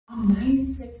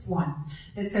96:1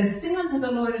 that says, sing unto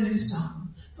the Lord a new song.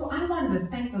 So I wanted to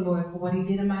thank the Lord for what he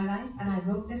did in my life, and I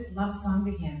wrote this love song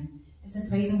to him. It's a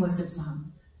praise and worship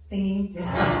song, singing this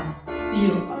song to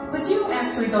you. Could you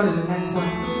actually go to the next one?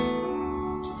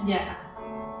 Yeah.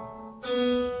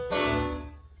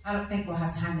 I don't think we'll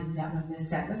have time to do that one this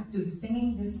set. Let's do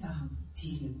singing this song to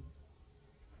you.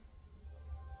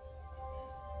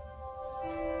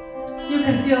 You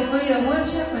can feel free to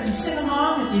worship and sing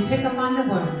along if you pick up on the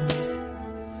words.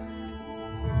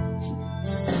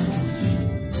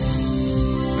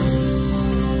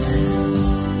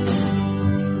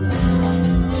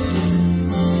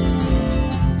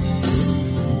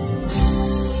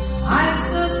 I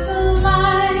took a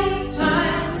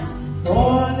lifetime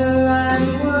for the right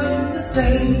word to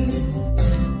say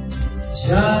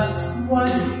just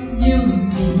what you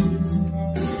need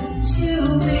to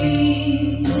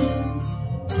be.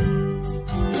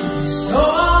 So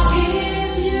I'll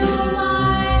give you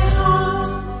my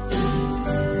heart,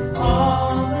 all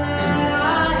that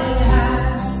I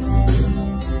have,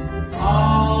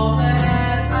 all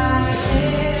that I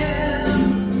am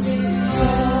is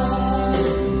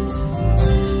yours.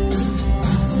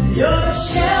 You're the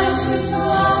shelter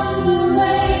along the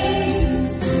way,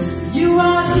 you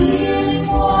are healing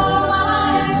for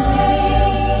my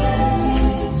pain,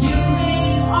 you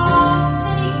make all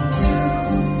things new,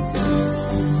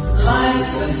 like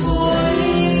the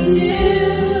pouring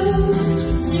dew.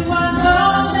 You are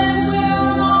love that will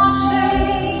not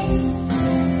change.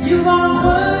 You are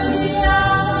worthy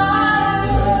of my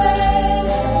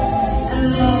praise. And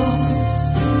Lord,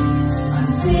 I'm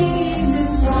singing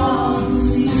this song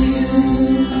to you.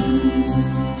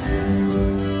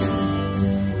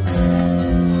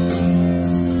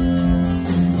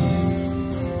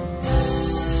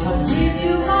 I'll give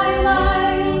you my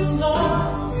life,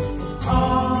 Lord,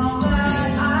 all that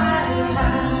I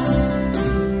have.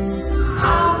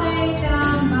 I'll lay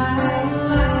down my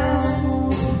life.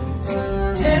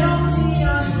 Help me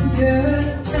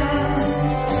understand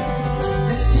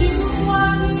that you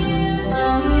are near to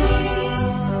me,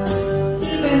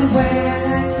 even when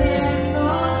I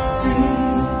cannot see.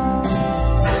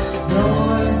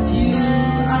 Lord, you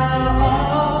are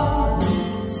all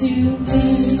to me.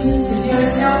 'Cause you're the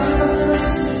shelter.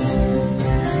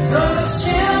 You're the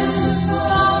shelter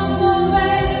along the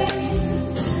way.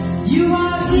 You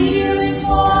are healing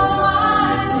for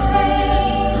my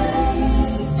pain.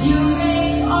 You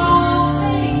make all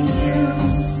things new,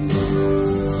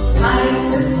 like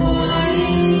the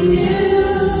morning dew.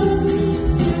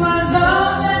 You are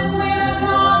love that will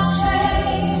not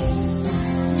change.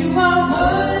 You are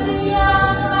worthy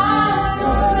of my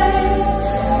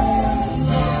praise.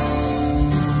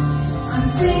 I'm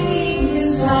singing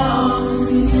this song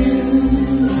to you.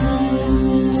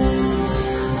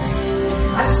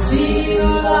 I've seen a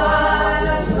lot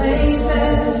of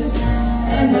places,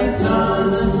 and I've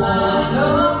done a lot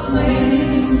of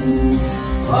things,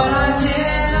 but I've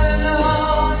never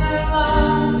known a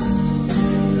love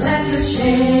that could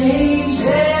change